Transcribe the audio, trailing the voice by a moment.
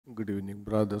Good evening,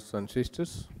 brothers and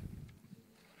sisters,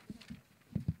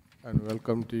 and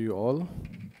welcome to you all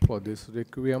for this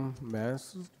Requiem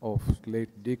Mass of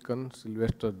late Deacon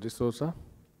Sylvester de Souza.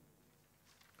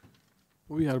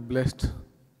 We are blessed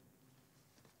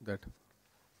that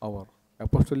our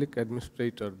Apostolic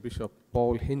Administrator, Bishop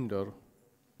Paul Hinder,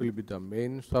 will be the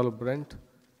main celebrant,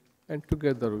 and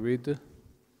together with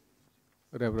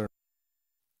Reverend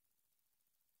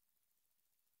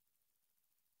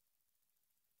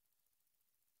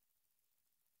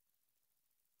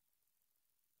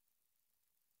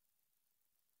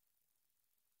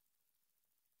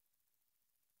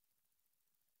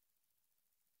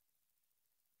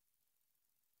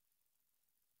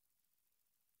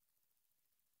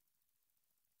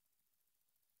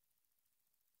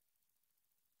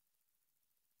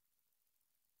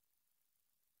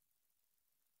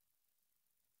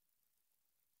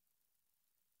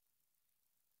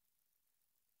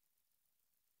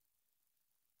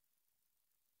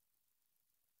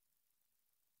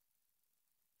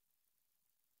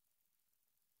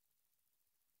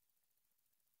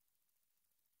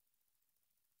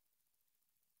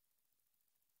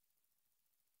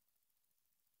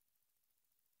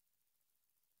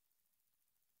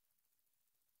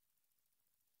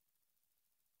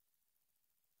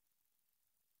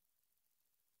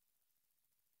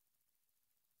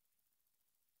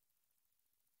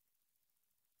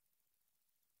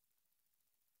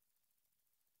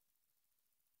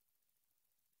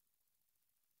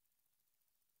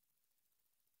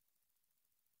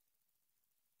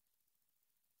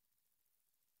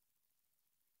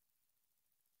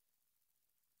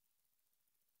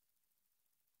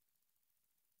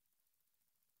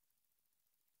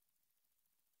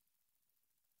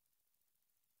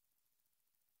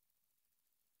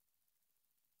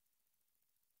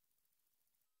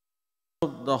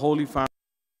the Holy Family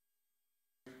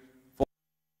for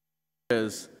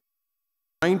years,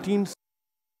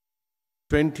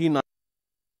 1929,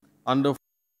 under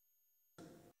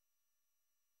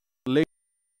the late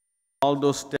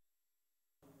Aldo Stella,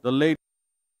 the late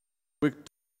Victor,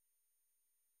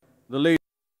 the late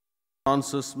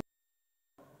Francis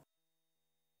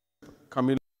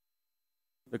Camilo,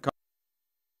 the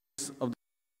communities of the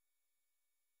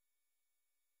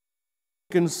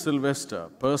Deacon Sylvester,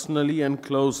 personally and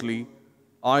closely,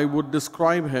 I would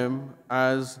describe him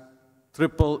as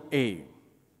triple A.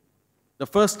 The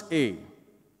first A,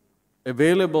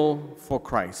 available for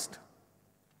Christ.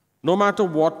 No matter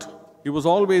what, he was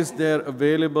always there,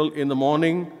 available in the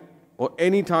morning or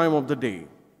any time of the day.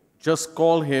 Just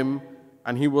call him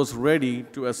and he was ready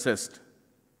to assist.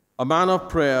 A man of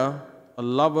prayer, a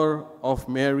lover of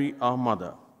Mary, our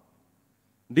mother.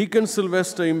 Deacon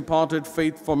Sylvester imparted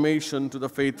faith formation to the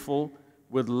faithful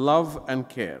with love and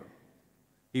care.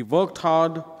 He worked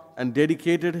hard and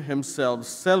dedicated himself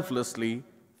selflessly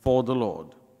for the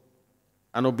Lord.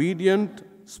 An obedient,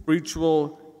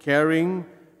 spiritual, caring,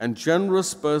 and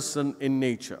generous person in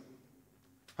nature.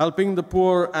 Helping the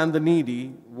poor and the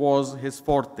needy was his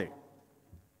forte.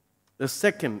 The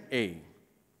second A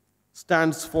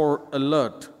stands for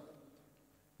alert.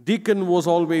 Deacon was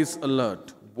always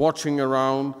alert, watching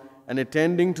around and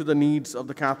attending to the needs of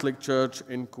the Catholic Church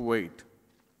in Kuwait.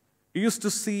 He used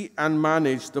to see and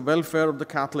manage the welfare of the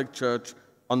Catholic Church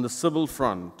on the civil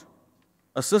front,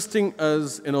 assisting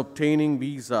us in obtaining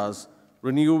visas,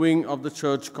 renewing of the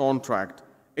church contract,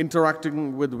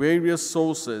 interacting with various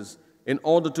sources in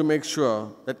order to make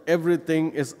sure that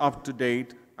everything is up to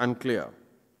date and clear.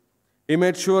 He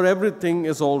made sure everything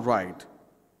is all right.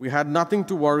 We had nothing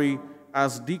to worry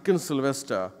as Deacon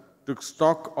Sylvester took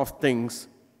stock of things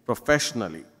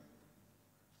professionally.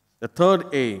 The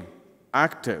third A,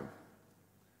 active.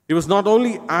 He was not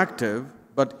only active,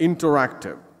 but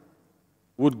interactive.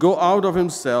 Would go out of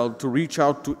himself to reach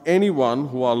out to anyone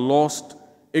who are lost,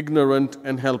 ignorant,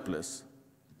 and helpless.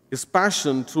 His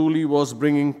passion truly was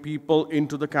bringing people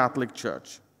into the Catholic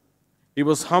Church. He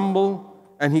was humble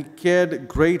and he cared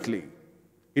greatly.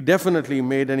 He definitely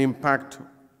made an impact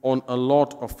on a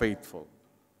lot of faithful.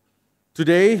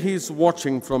 Today, he is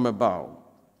watching from above.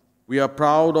 We are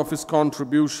proud of his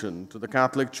contribution to the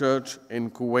Catholic Church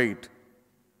in Kuwait.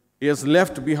 He has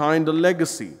left behind a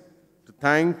legacy to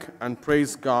thank and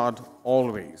praise God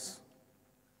always.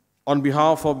 On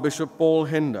behalf of Bishop Paul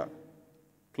Hinder,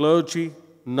 clergy,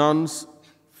 nuns,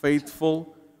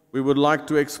 faithful, we would like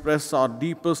to express our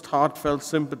deepest heartfelt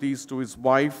sympathies to his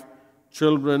wife,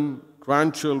 children,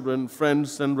 grandchildren,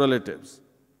 friends, and relatives.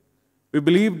 We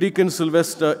believe Deacon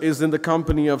Sylvester is in the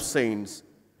company of saints,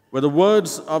 where the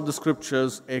words of the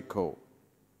Scriptures echo.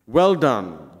 Well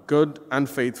done, good and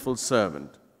faithful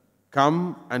servant.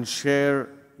 Come and share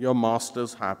your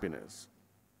master's happiness.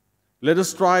 Let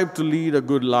us strive to lead a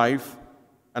good life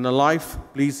and a life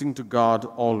pleasing to God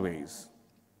always.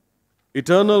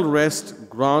 Eternal rest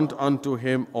grant unto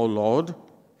him, O Lord,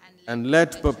 and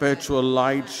let perpetual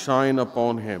light shine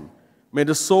upon him. May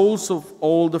the souls of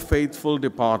all the faithful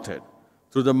departed,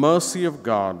 through the mercy of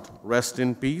God, rest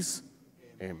in peace.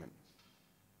 Amen.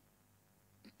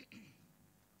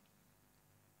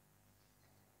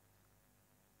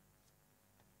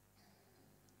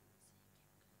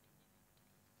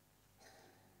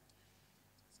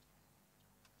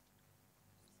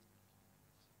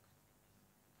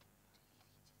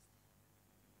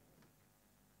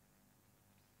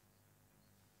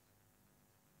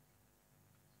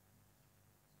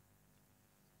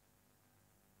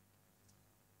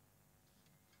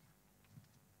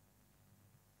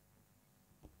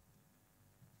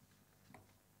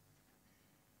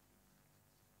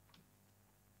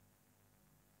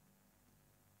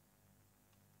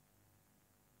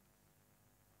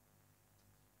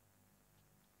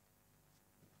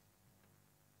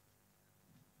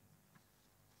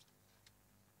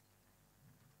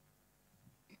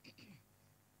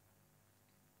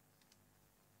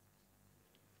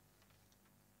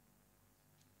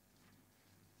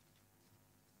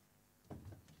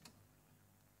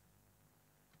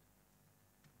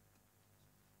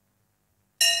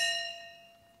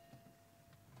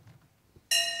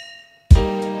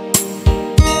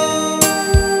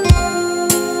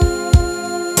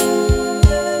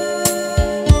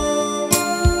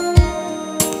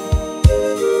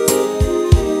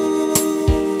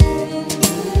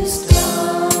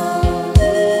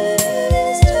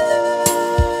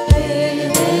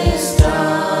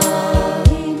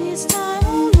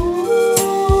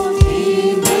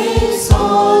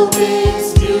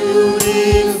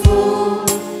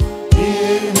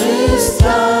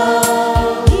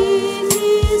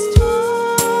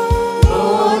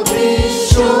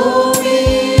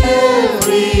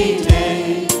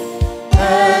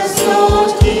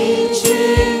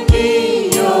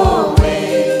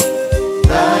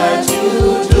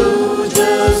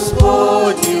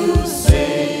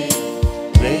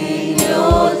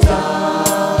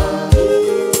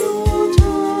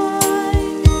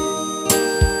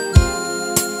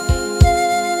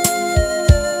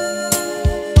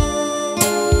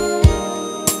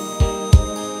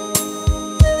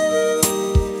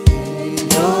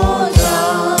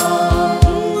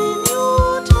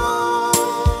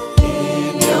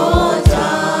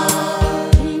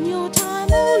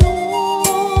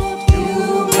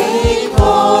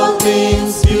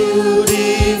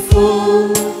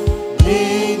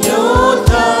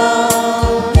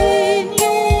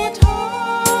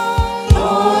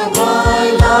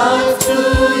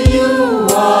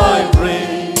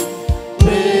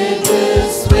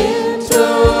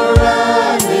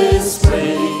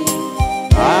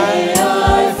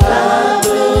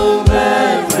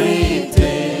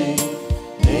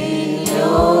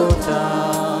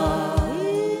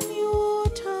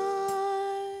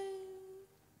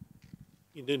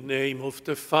 Of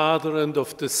the Father, and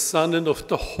of the Son, and of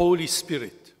the Holy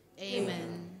Spirit.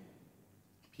 Amen.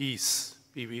 Peace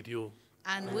be with you.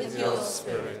 And with your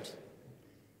spirit.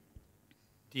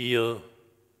 Dear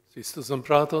sisters and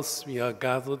brothers, we are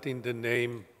gathered in the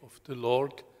name of the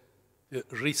Lord, the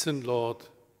risen Lord,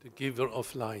 the giver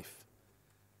of life.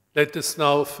 Let us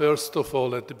now, first of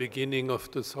all, at the beginning of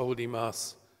this Holy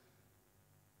Mass,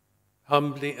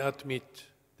 humbly admit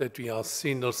that we are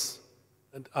sinners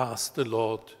and ask the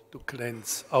Lord to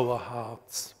cleanse our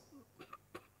hearts.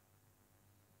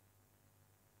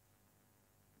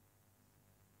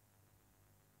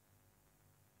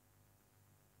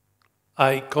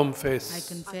 I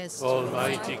confess,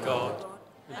 Almighty God,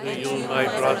 to you, my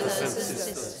brothers and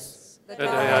sisters, that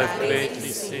I have greatly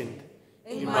sinned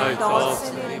in my thoughts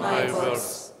and in my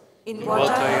words, in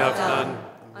what I have done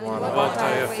and what I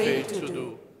have failed to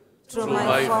do, through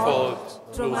my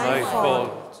fault, through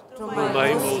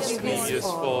my most grievous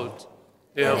fault.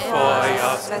 Therefore I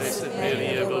ask Blessed Mary,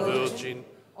 ever Virgin,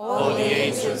 all the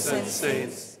angels and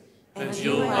saints, and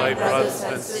you, my brothers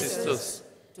and sisters,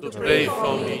 to pray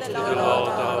for me to the Lord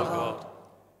our God.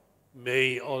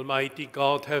 May Almighty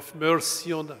God have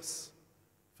mercy on us,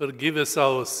 forgive us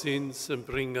our sins, and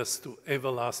bring us to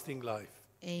everlasting life.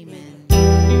 Amen.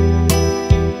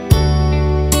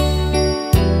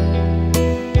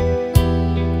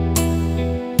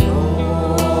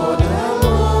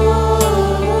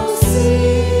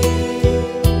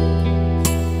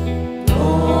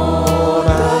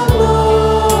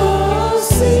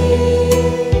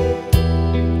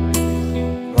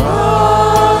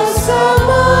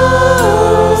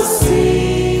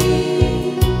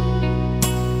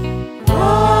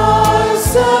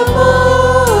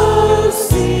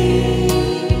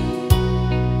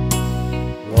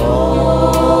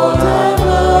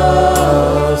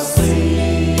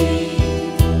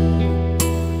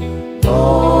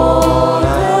 Lord,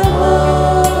 have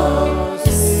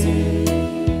mercy.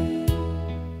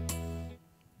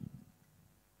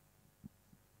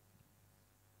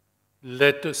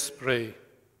 Let us pray.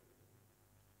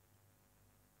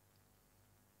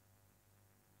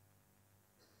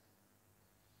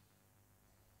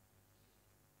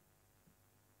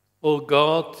 O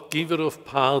God, giver of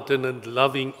pardon and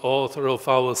loving author of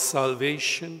our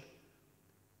salvation,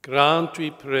 grant, we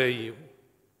pray you,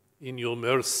 in your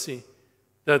mercy,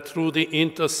 that through the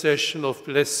intercession of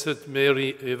Blessed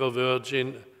Mary, ever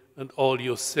Virgin, and all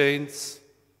your saints,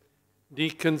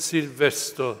 Deacon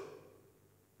Sylvester,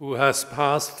 who has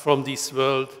passed from this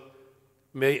world,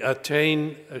 may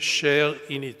attain a share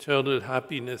in eternal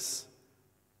happiness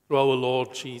through our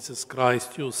Lord Jesus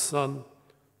Christ, your Son,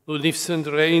 who lives and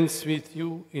reigns with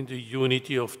you in the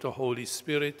unity of the Holy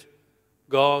Spirit,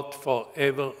 God,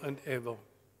 forever and ever.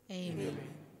 Amen.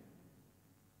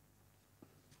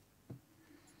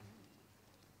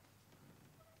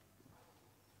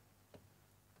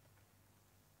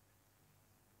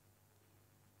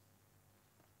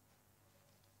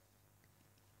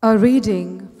 A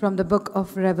reading from the book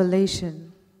of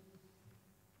Revelation.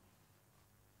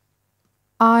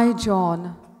 I,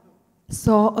 John,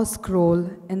 saw a scroll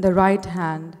in the right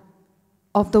hand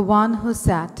of the one who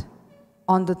sat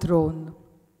on the throne.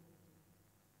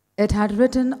 It had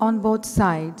written on both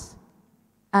sides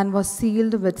and was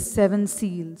sealed with 7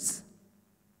 seals.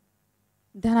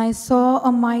 Then I saw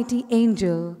a mighty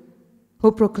angel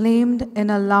who proclaimed in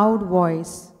a loud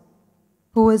voice,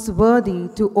 "Who is worthy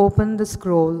to open the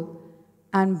scroll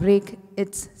and break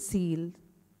its seal?"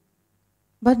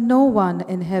 But no one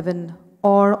in heaven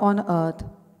or on earth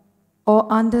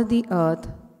or under the earth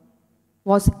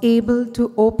was able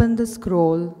to open the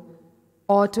scroll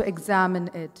or to examine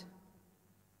it.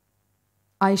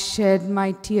 I shed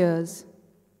my tears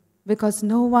because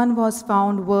no one was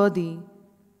found worthy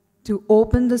to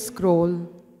open the scroll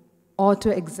or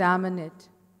to examine it.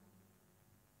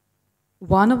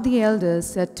 One of the elders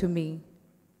said to me,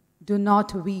 "Do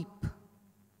not weep.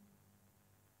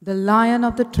 The Lion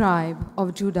of the tribe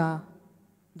of Judah,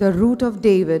 the Root of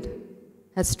David,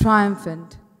 has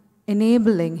triumphed,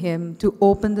 enabling him to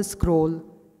open the scroll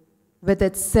with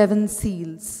its 7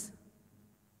 seals."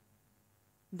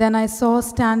 Then I saw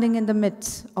standing in the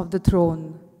midst of the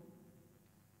throne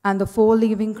and the 4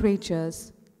 living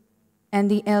creatures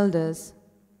and the elders,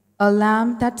 a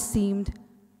lamb that seemed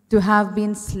to have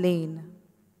been slain.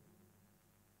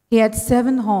 He had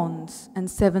 7 horns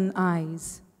and 7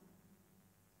 eyes.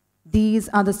 These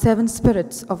are the 7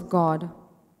 spirits of God,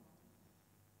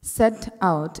 set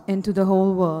out into the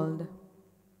whole world.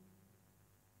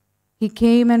 He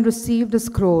came and received the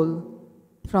scroll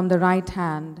from the right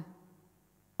hand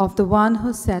of the one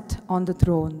who sat on the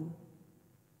throne.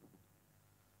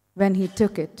 When he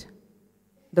took it,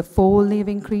 the 4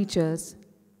 living creatures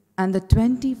and the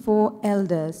 24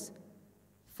 elders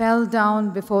fell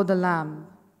down before the Lamb.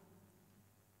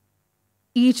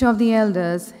 Each of the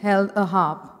elders held a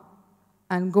harp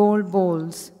and gold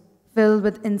bowls filled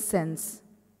with incense,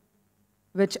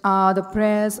 which are the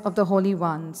prayers of the holy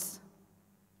ones.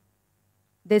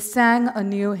 They sang a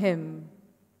new hymn.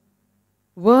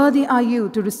 "Worthy are you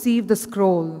to receive the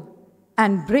scroll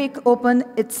and break open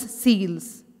its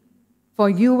seals, for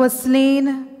you were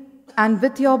slain, and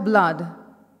with your blood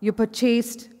you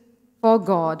purchased for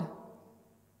God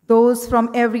those from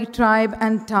every tribe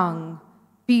and tongue,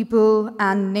 people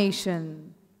and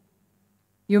nation.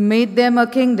 You made them a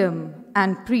kingdom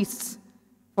and priests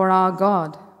for our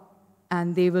God,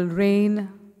 and they will reign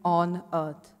on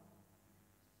earth."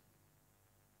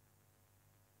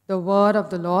 The word of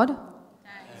the Lord.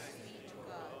 Thanks be to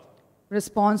God.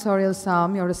 Responsorial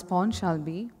Psalm, your response shall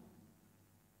be,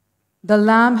 "The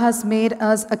Lamb has made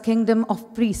us a kingdom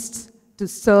of priests to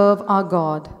serve our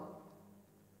God."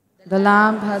 The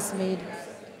Lamb has made us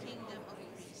The kingdom of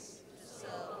priests to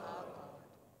serve our God.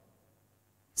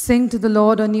 Sing to the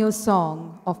Lord a new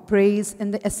song of praise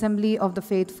in the assembly of the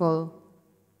faithful.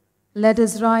 Let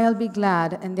Israel be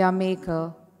glad in their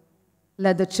Maker.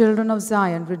 Let the children of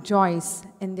Zion rejoice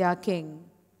in their King.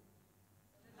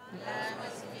 The Lamb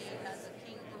has made us a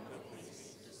kingdom of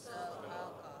priests to serve our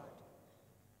God.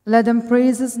 Let them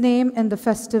praise his name in the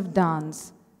festive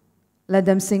dance. Let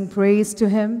them sing praise to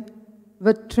him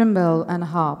with timbrel and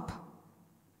harp.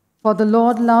 For the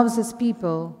Lord loves his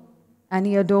people, and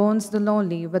he adorns the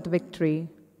lonely with victory.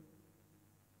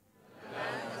 The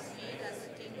Lamb has made us a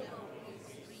kingdom of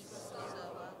priests to serve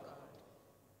our God.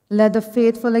 Let the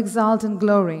faithful exult in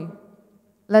glory.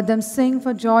 Let them sing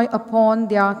for joy upon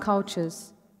their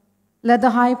couches. Let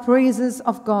the high praises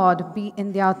of God be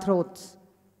in their throats,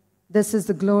 This is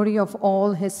the glory of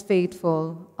all his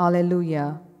faithful.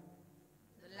 Alleluia.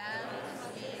 The Lamb is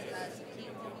made as a King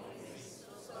of priests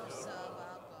to serve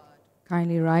our God.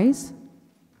 Kindly rise.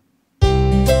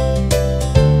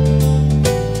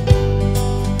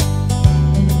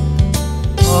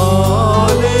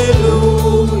 Hallelujah,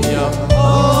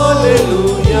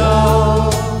 hallelujah,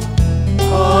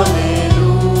 hallelujah,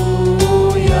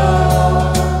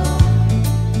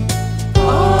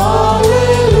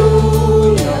 hallelujah,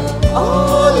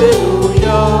 hallelujah,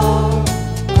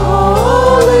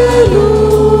 hallelujah.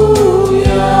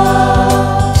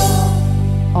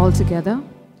 All together.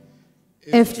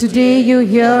 If today you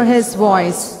hear his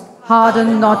voice,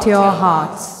 harden not your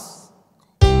hearts.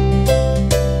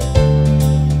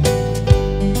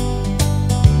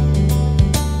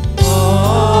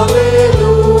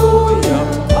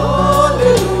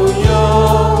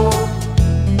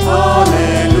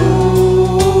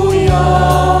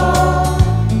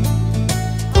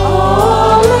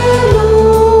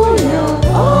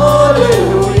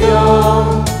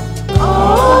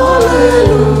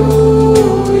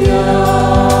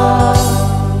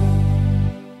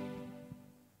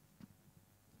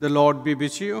 The Lord be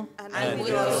with you. And with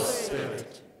your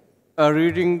spirit. A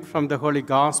reading from the Holy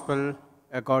Gospel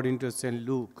according to St.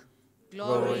 Luke.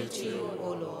 Glory to you,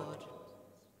 O Lord.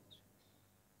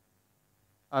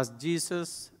 As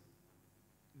Jesus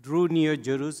drew near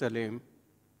Jerusalem,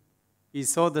 he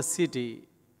saw the city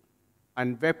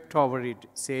and wept over it,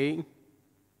 saying,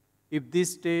 "If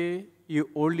this day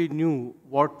you only knew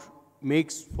what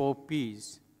makes for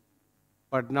peace,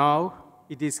 but now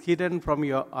it is hidden from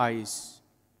your eyes.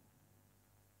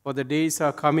 For the days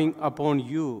are coming upon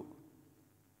you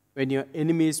when your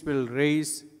enemies will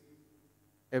raise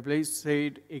a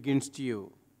palisade against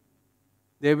you.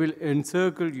 They will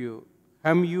encircle you,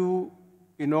 hem you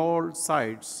in all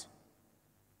sides.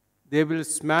 They will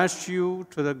smash you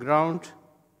to the ground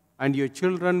and your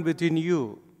children within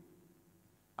you,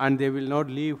 and they will not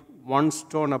leave one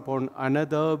stone upon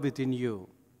another within you,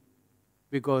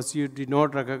 because you did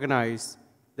not recognize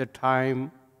the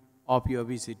time of your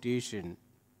visitation."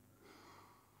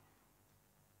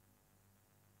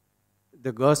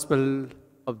 The Gospel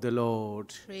of the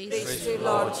Lord. Praise to you,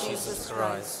 Lord Jesus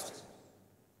Christ.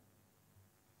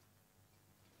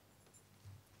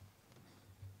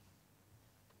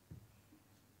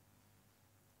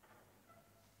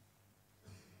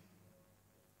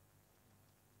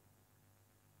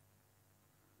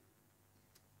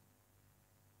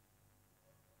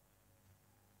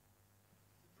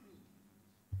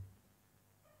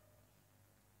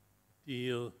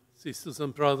 Dear sisters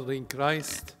and brothers in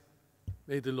Christ,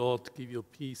 may the Lord give you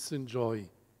peace and joy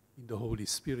in the Holy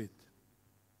Spirit.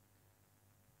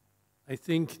 I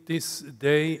think this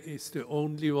day is the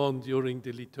only one during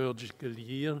the liturgical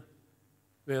year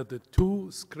where the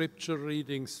two scripture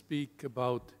readings speak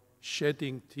about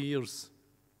shedding tears,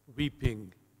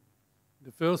 weeping.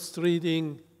 The first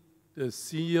reading, the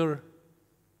seer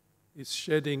is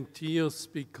shedding tears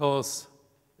because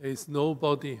there is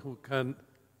nobody who can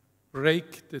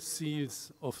break the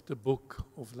seals of the book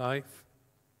of life.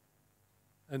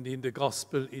 And in the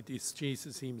gospel, it is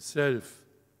Jesus himself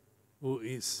who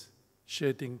is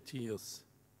shedding tears.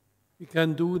 We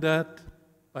can do that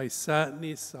by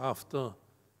sadness after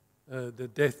the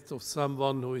death of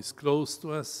someone who is close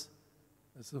to us,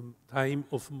 as a time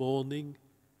of mourning.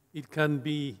 It can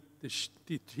be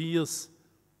the tears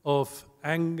of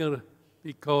anger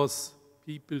because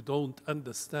people don't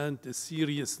understand the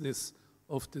seriousness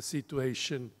of the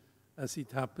situation as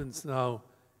it happens now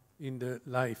in the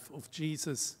life of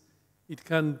Jesus. It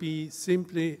can be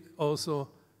simply also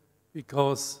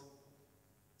because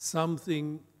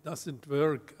something doesn't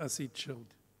work as it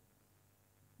should.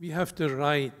 We have the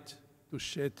right to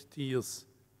shed tears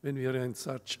when we are in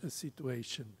such a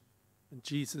situation. And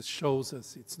Jesus shows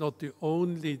us it's not the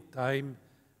only time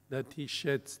that he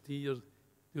sheds tears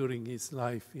during his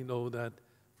life. We know that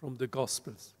from the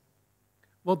Gospels.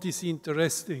 What is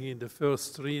interesting in the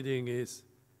first reading is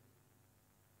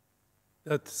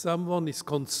that someone is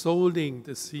consoling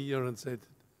the seer and said,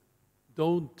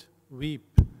 "Don't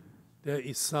weep. There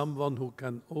is someone who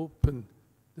can open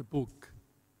the book,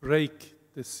 break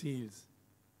the seals."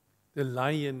 The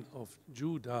Lion of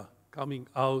Judah coming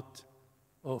out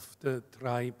of the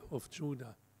tribe of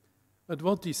Judah. But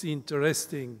what is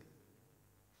interesting,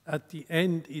 at the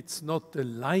end, it's not the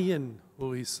lion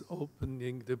who is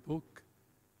opening the book.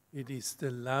 It is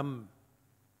the Lamb,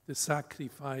 the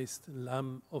sacrificed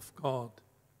Lamb of God,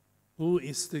 who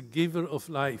is the giver of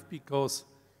life, because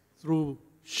through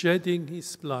shedding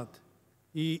his blood,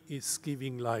 he is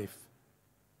giving life.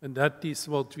 And that is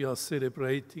what we are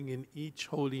celebrating in each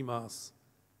Holy Mass.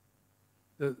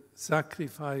 The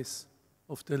sacrifice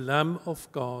of the Lamb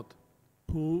of God,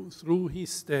 who through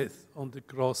his death on the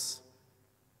cross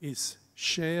is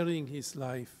sharing his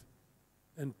life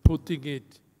and putting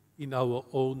it in our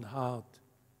own heart,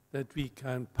 that we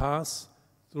can pass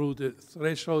through the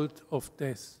threshold of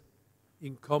death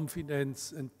in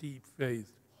confidence and deep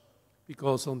faith,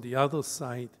 because on the other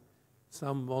side,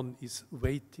 someone is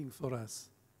waiting for us,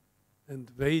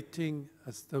 and waiting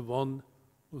as the one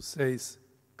who says,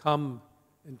 "Come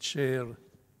and share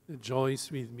the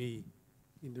joys with me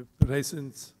in the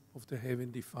presence of the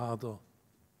Heavenly Father."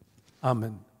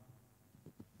 Amen.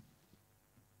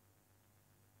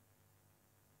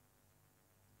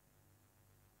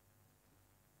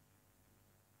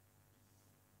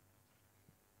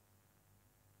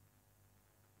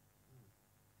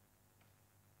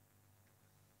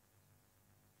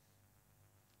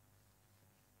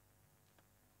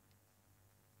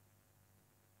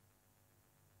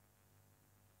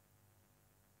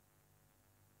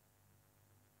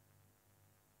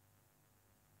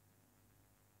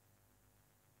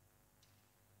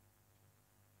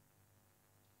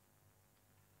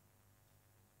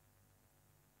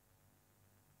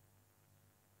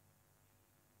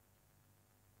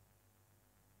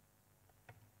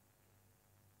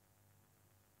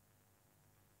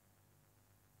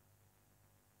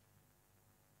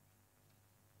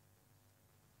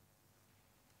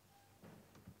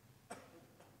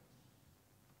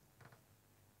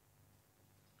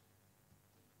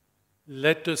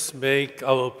 Let us make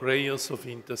our prayers of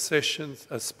intercession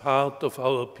as part of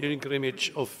our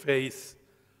pilgrimage of faith,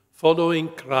 following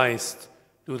Christ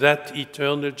to that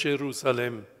eternal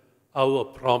Jerusalem, our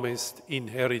promised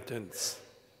inheritance.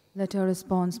 Let our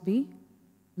response be,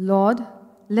 Lord,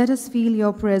 let us feel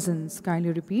your presence.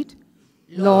 Kindly repeat.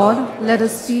 Lord, let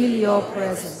us feel your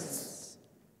presence.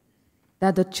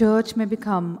 That the Church may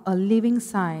become a living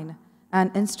sign,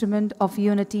 an instrument of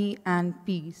unity and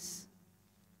peace.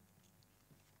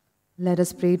 Let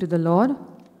us pray to the Lord.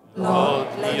 Lord,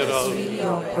 let hear us our feel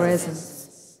your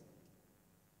presence.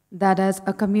 That as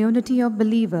a community of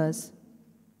believers,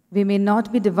 we may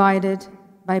not be divided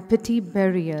by petty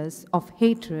barriers of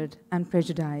hatred and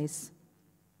prejudice.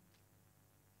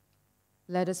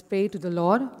 Let us pray to the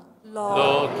Lord.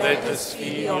 Lord, let us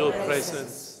feel your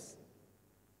presence.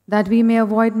 That we may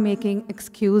avoid making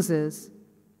excuses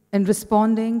in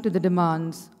responding to the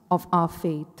demands of our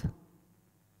faith.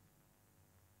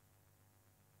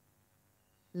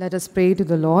 Let us pray to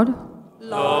the Lord.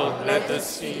 Lord, let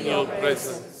us feel your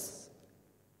presence.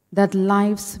 That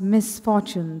life's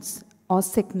misfortunes or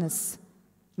sickness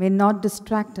may not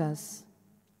distract us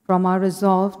from our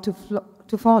resolve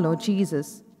to follow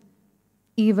Jesus,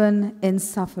 even in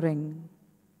suffering.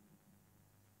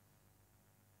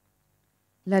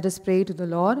 Let us pray to the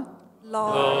Lord.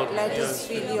 Lord, let us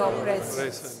feel your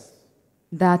presence.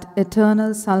 That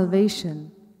eternal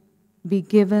salvation be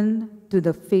given to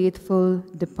the faithful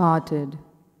departed.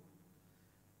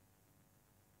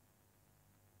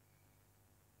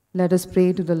 Let us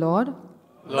pray to the Lord.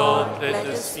 Lord, let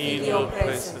us feel your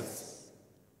presence.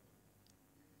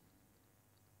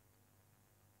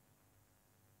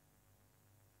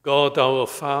 God our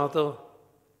Father,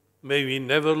 may we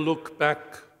never look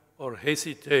back or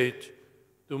hesitate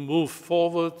to move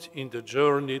forward in the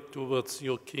journey towards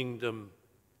your kingdom.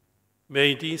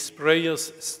 May these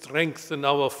prayers strengthen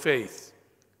our faith.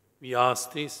 We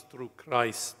ask this through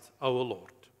Christ our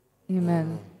Lord.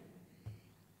 Amen.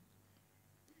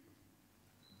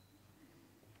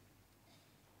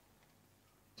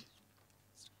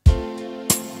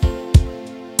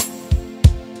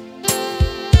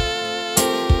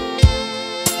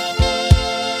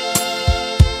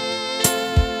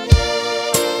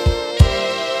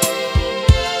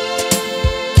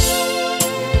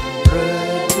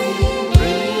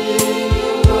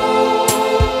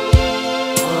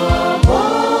 Our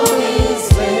boy is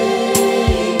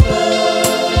faithful.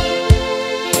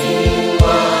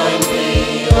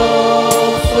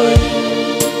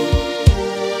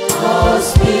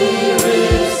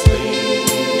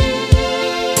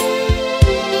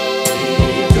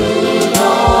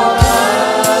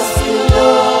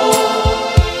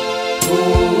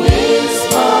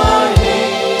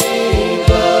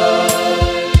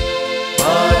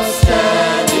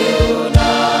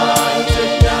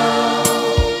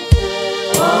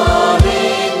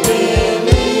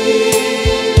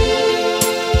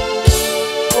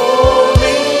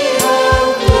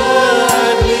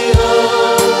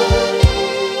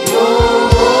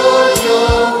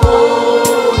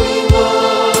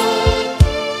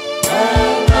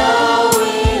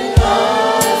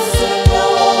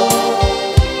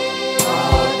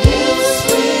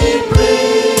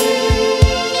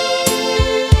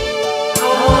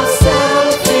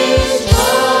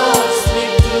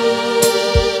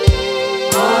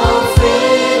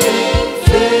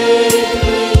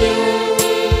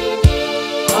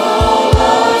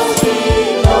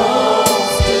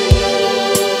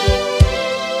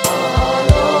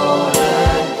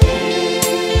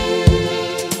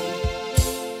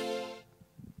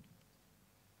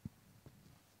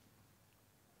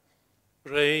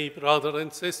 brothers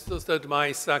and sisters, that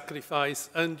my sacrifice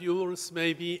and yours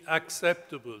may be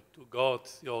acceptable to God,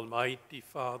 the Almighty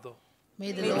Father.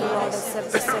 May the Lord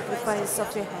accept the sacrifice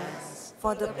of your hands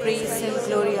for the praise and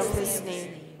glory of his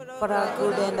name, for our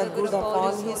good and the good of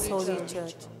all his holy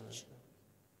church.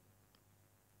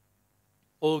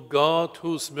 O God,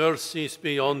 whose mercy is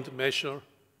beyond measure,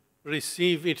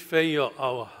 receive with favor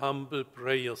our humble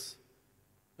prayers,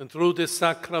 and through the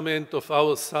sacrament of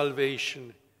our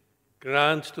salvation,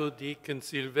 grant to Deacon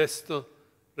Sylvester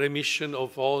remission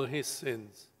of all his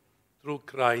sins, through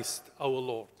Christ our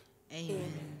Lord.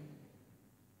 Amen.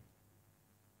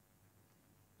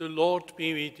 The Lord be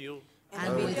with you.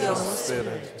 And with your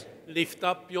spirit. Lift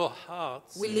up your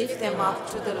hearts. We lift them up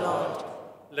to the Lord.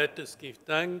 Let us give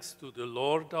thanks to the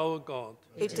Lord our God.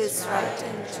 It is right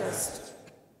and just.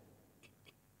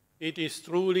 It is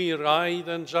truly right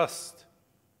and just,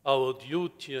 our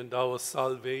duty and our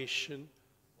salvation,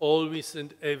 always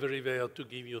and everywhere to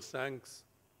give you thanks.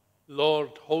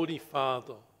 Lord, Holy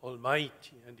Father,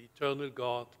 Almighty and eternal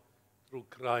God, through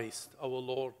Christ our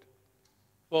Lord.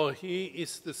 For he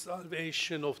is the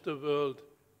salvation of the world,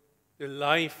 the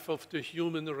life of the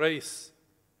human race,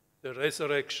 the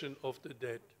resurrection of the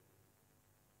dead.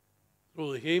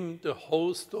 Through him the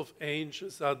host of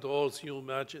angels adores your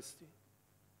majesty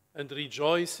and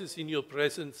rejoices in your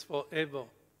presence forever.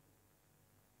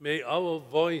 May our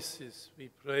voices, we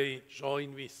pray,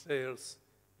 join with theirs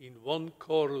in one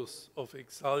chorus of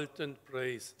exultant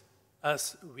praise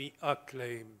as we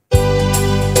acclaim.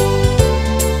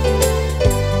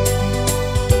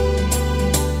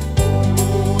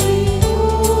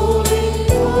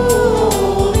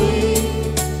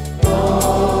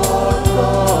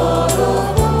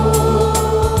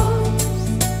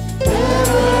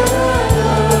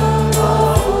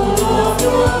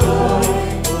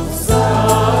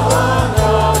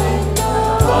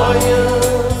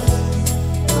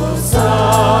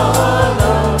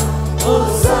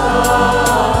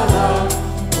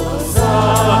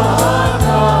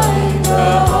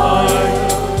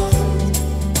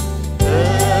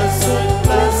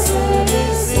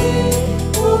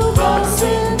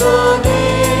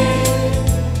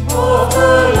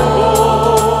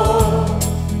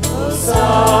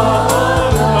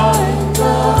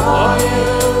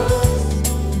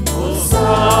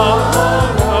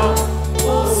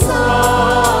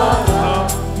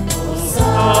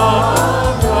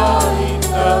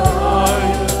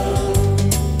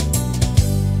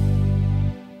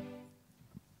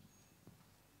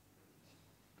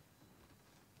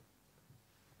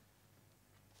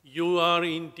 You are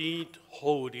indeed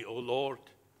holy, O Lord,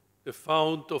 the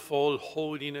fount of all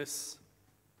holiness.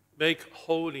 Make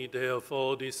holy,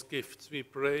 therefore, these gifts, we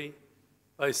pray,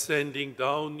 by sending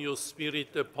down your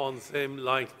Spirit upon them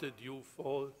like the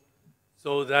dewfall,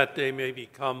 so that they may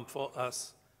become for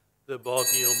us the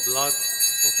body and blood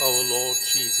of our Lord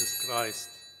Jesus Christ.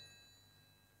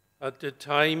 At the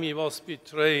time he was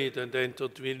betrayed and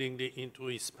entered willingly into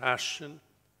his passion,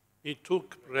 he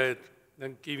took bread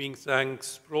and giving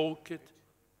thanks broke it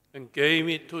and gave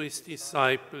it to his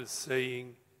disciples,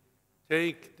 saying,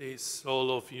 "Take this,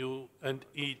 all of you, and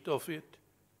eat of it,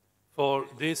 for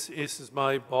this is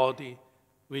my body,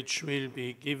 which will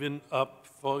be given up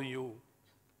for you."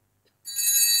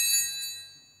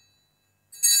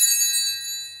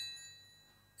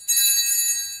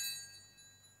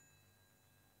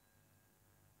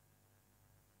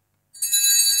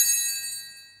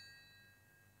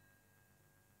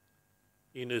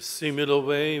 In a similar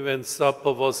way, when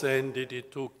supper was ended, he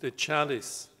took the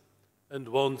chalice, and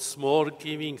once more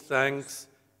giving thanks,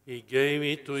 he gave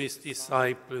it to his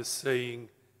disciples, saying,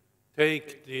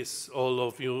 "Take this, all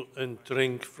of you, and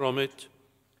drink from it,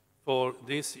 for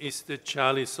this is the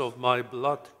chalice of my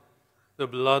blood, the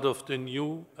blood of the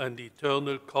new and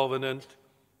eternal covenant,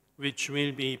 which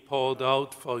will be poured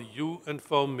out for you and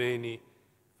for many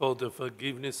for the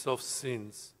forgiveness of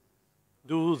sins.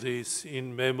 Do this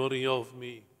in memory of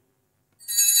me."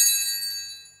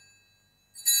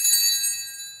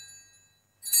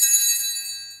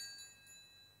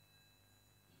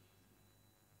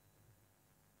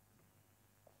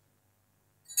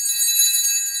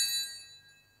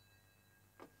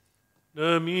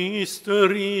 The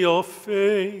mystery of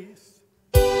faith.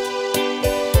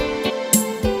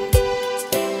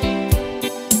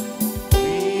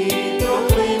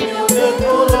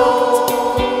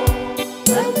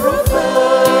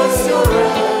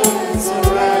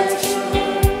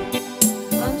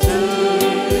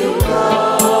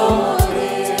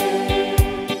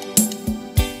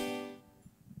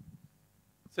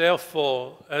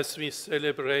 Therefore, as we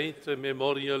celebrate the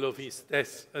memorial of his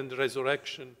death and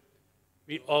resurrection,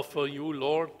 We offer you,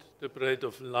 Lord, the bread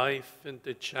of life and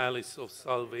the chalice of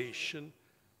salvation,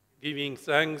 giving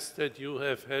thanks that you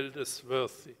have held us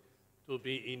worthy to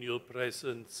be in your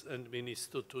presence and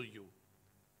minister to you.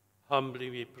 Humbly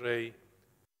we pray,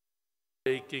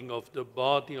 taking of the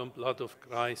body and blood of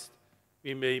Christ,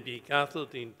 we may be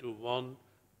gathered into one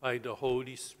by the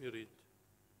Holy Spirit.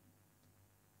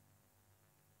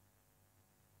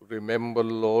 Remember,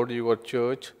 Lord, your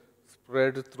church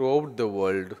spread throughout the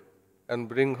world and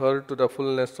bring her to the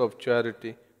fullness of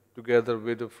charity, together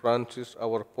with Francis,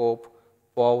 our Pope,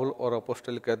 Paul, our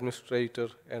Apostolic Administrator,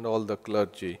 and all the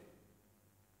clergy.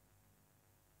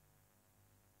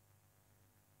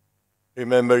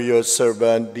 Remember your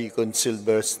servant, Deacon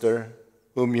Sylvester,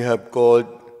 whom you have called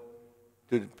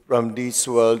from this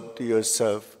world to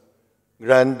yourself.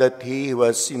 Grant that he who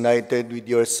was united with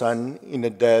your Son in a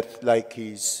death like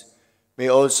his may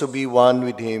also be one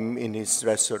with him in his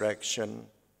resurrection.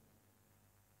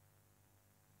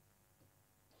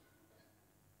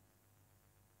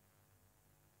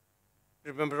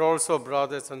 Remember also,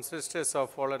 brothers and sisters who have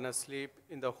fallen asleep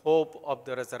in the hope of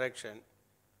the resurrection,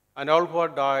 and all who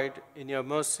have died in your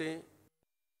mercy,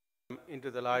 into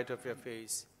the light of your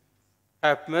face.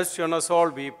 Have mercy on us all,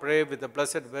 we pray, with the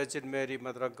Blessed Virgin Mary,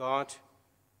 Mother of God,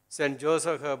 Saint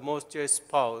Joseph, her most chaste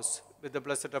spouse, with the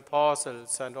blessed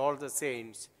apostles and all the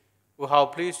saints who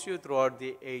have pleased you throughout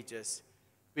the ages.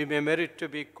 We may merit to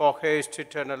be co-heirs to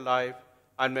eternal life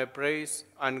and may praise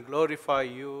and glorify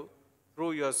you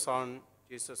through your Son,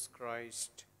 Jesus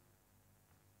Christ.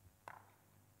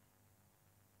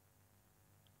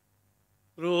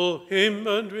 Through him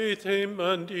and with him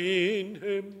and in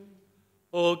him,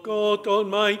 O God,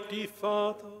 Almighty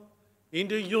Father, in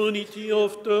the unity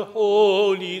of the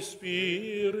Holy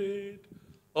Spirit,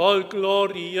 all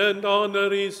glory and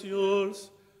honor is yours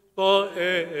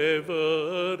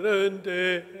forever and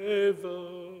ever.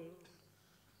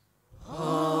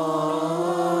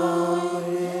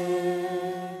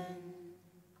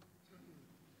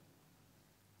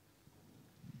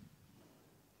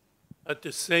 At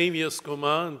the Saviour's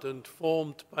command and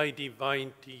formed by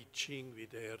divine teaching, we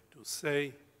dare to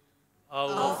say,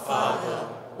 Our Father,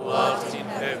 who art in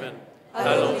heaven,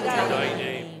 hallowed be thy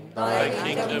name. Thy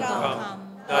kingdom come,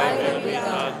 thy will be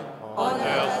done, on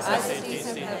earth as it is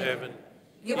in heaven.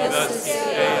 Give us this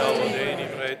day our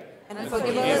daily bread, and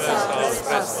forgive us our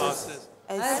trespasses,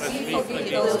 as we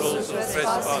forgive those who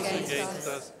trespass against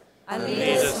us. And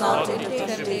lead us not into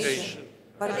temptation,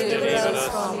 but deliver us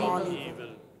from all evil.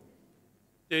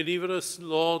 Deliver us,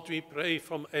 Lord, we pray,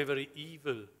 from every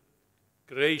evil.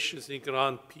 Graciously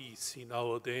grant peace in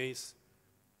our days,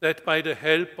 that by the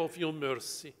help of your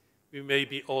mercy we may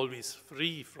be always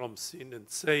free from sin and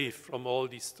safe from all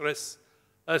distress,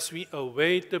 as we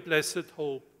await the blessed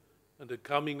hope and the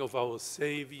coming of our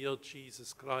Savior,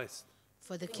 Jesus Christ.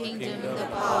 For the kingdom, the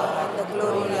power, and the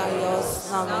glory are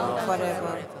yours, now and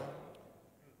forever.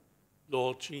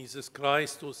 Lord Jesus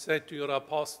Christ, who said to your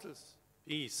apostles,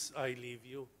 Peace I leave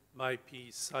you, my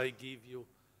peace I give you.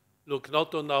 Look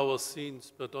not on our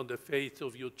sins, but on the faith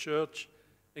of your church,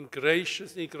 and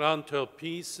graciously grant her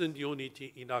peace and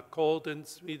unity in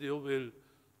accordance with your will,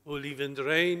 who live and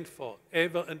reign for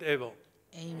ever and ever.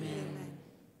 Amen.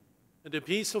 And the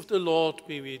peace of the Lord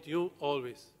be with you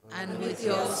always. And with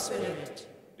your spirit.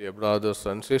 Dear brothers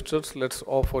and sisters, let's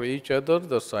offer each other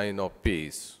the sign of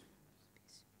peace.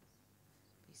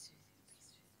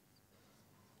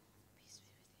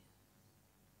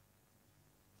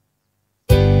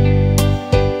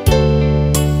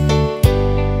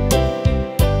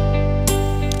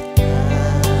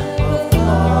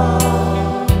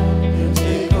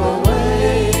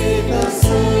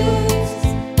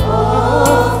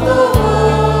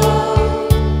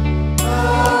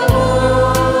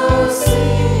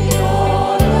 Mercy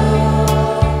on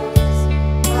us,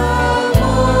 have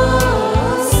mercy.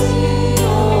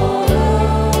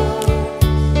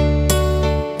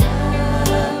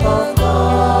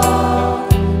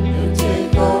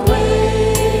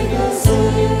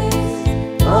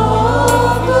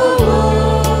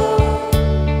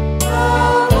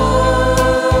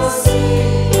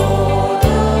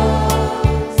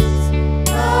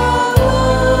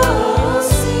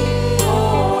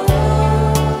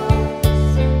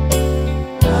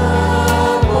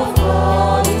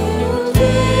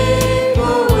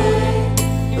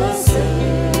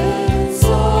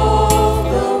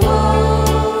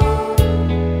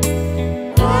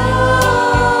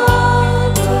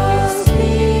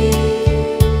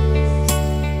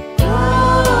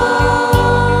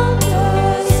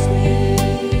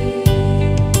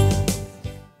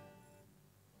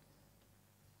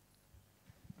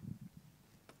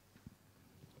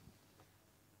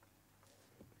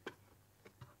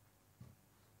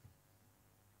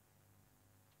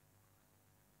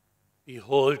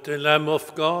 Behold the Lamb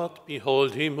of God,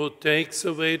 behold him who takes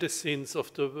away the sins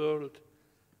of the world.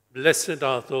 Blessed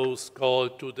are those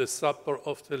called to the supper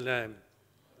of the Lamb.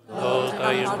 Lord,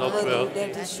 I am not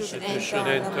worthy that you should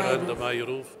enter under my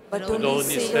roof, but only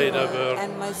say the word,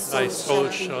 and my soul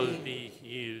shall be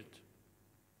healed.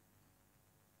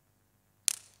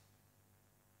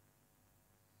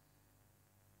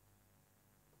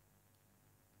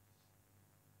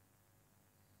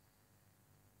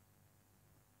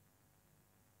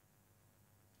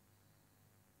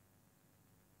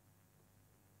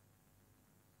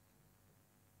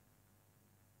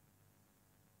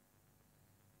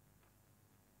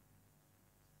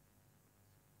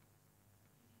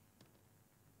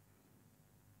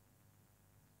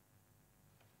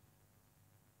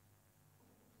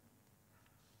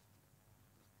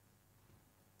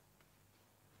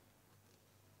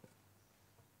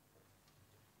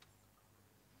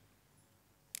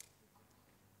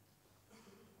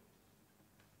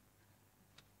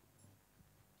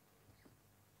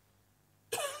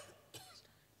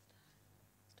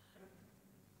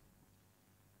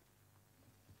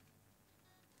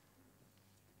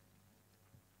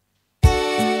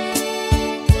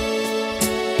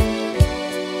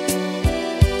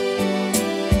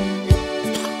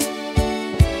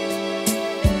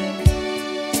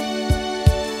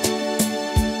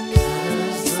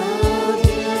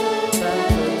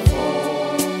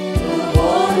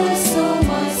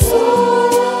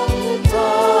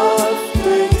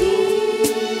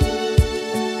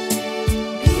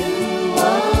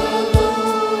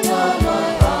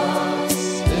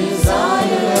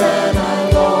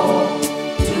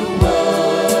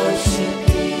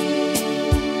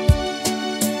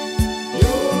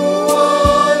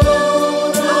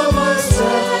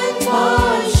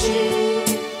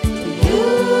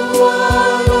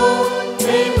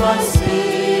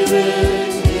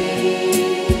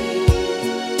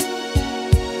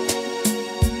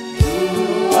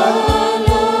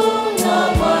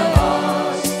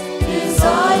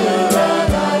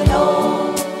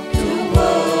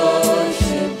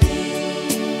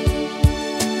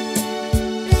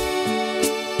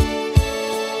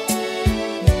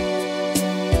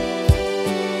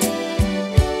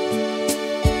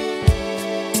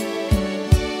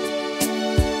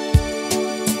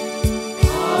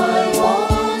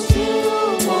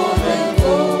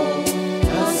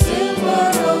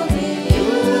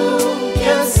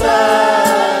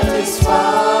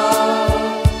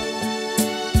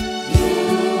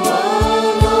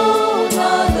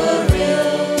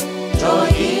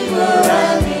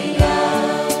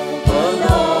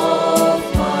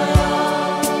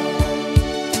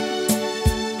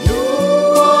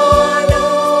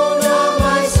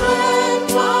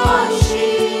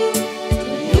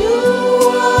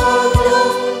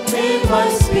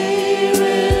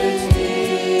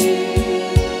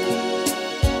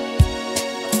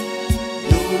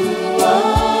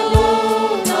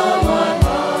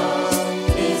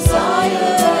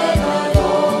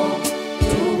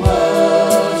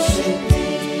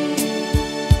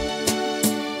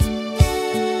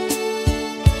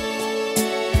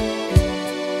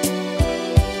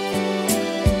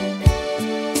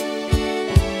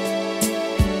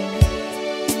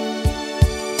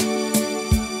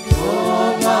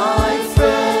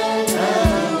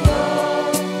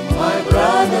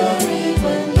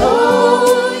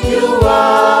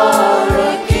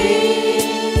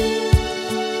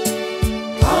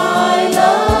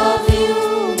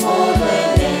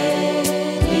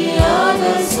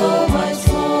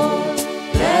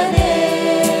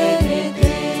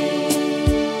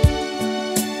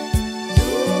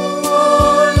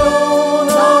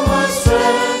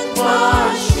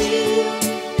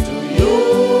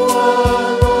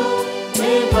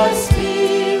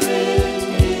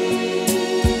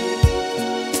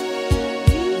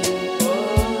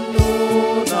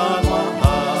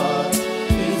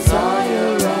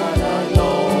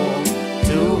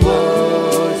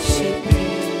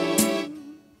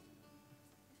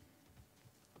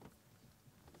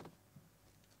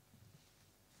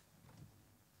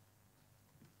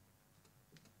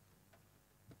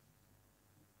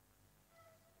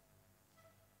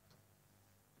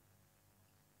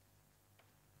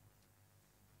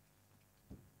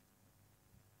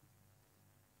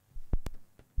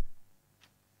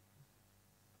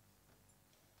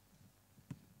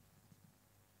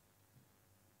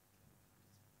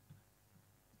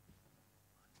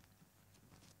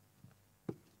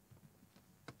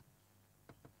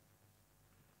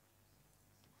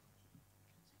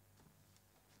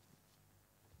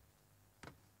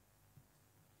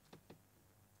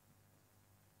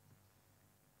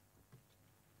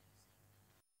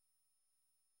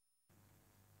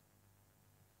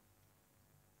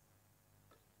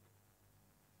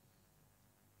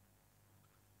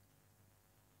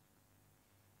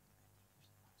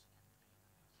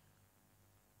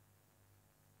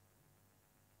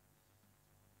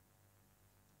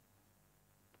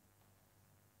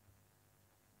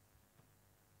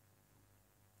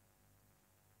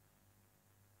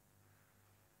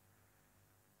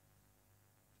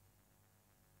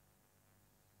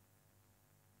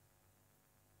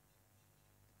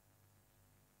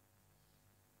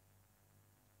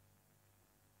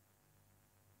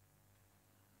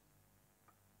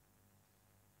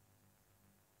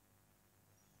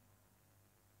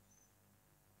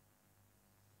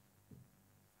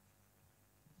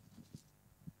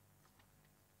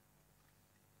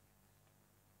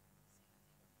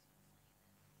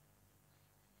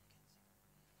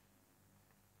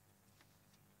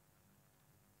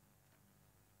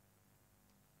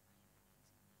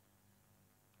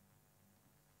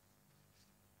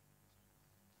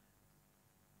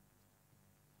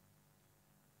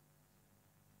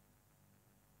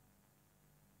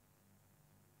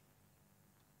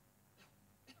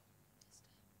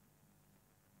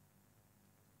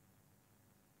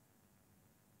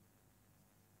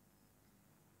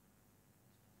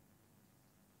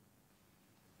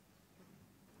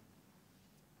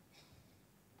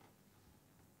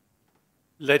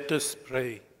 Let us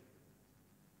pray.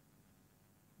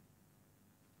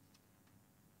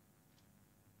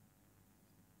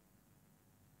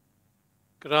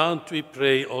 Grant, we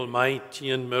pray, Almighty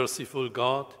and merciful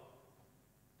God,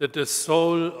 that the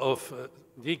soul of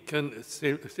Deacon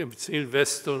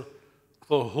Sylvester,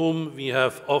 for whom we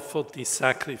have offered the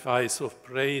sacrifice of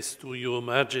praise to your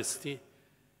Majesty,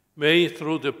 may,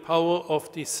 through the power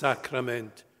of this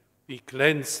sacrament, be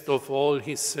cleansed of all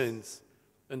his sins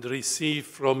and receive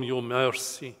from your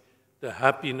mercy the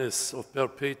happiness of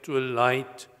perpetual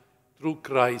light through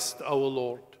Christ our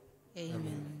Lord.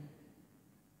 Amen.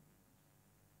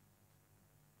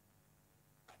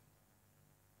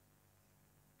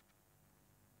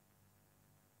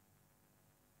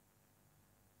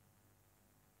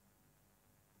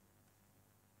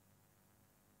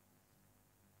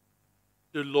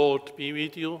 The Lord be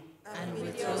with you. And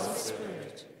with your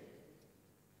spirit.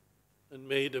 And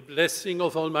may the blessing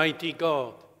of Almighty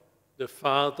God, the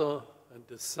Father and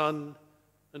the Son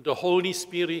and the Holy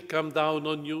Spirit come down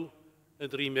on you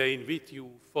and remain with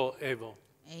you forever.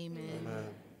 Amen.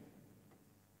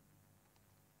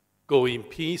 Go in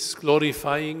peace,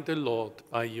 glorifying the Lord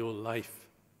by your life.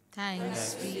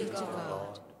 Thanks be to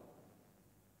God.